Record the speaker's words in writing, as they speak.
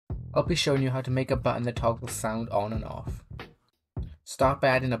I'll be showing you how to make a button that toggles sound on and off. Start by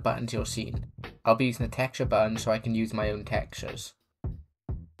adding a button to your scene. I'll be using a texture button so I can use my own textures.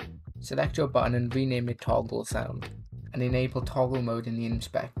 Select your button and rename it Toggle Sound, and enable toggle mode in the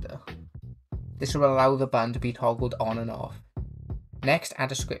inspector. This will allow the button to be toggled on and off. Next,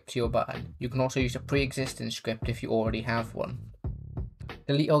 add a script to your button. You can also use a pre-existing script if you already have one.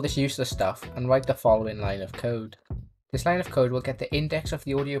 Delete all this useless stuff and write the following line of code. This line of code will get the index of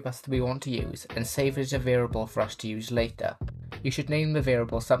the audio bus that we want to use and save it as a variable for us to use later. You should name the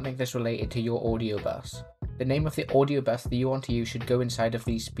variable something that's related to your audio bus. The name of the audio bus that you want to use should go inside of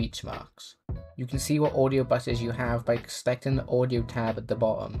these speech marks. You can see what audio buses you have by selecting the audio tab at the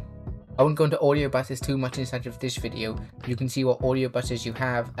bottom. I won't go into audio buses too much inside of this video. You can see what audio buses you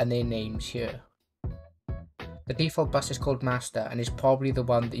have and their names here. The default bus is called master and is probably the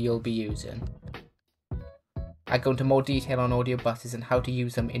one that you'll be using. I go into more detail on audio buses and how to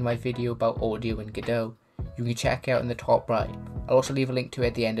use them in my video about audio in Godot. You can check out in the top right. I'll also leave a link to it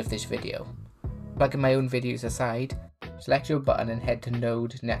at the end of this video. Plugging my own videos aside, select your button and head to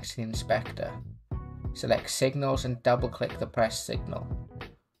Node next to the inspector. Select Signals and double click the press signal.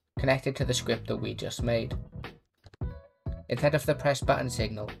 Connect it to the script that we just made. Instead of the press button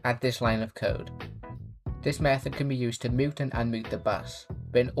signal, add this line of code. This method can be used to mute and unmute the bus,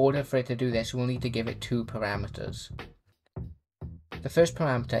 but in order for it to do this we'll need to give it two parameters. The first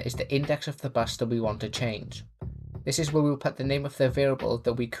parameter is the index of the bus that we want to change. This is where we'll put the name of the variable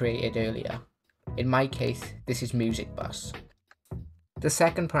that we created earlier. In my case, this is music bus. The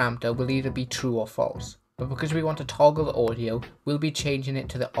second parameter will either be true or false, but because we want to toggle the audio, we'll be changing it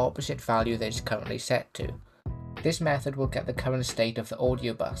to the opposite value that it's currently set to. This method will get the current state of the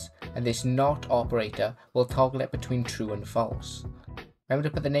audio bus, and this NOT operator will toggle it between true and false. Remember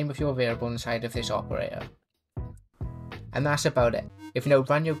to put the name of your variable inside of this operator. And that's about it. If you now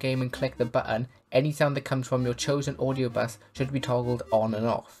run your game and click the button, any sound that comes from your chosen audio bus should be toggled on and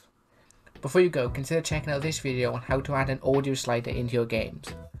off. Before you go, consider checking out this video on how to add an audio slider into your games,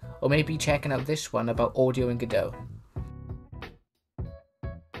 or maybe checking out this one about audio in Godot.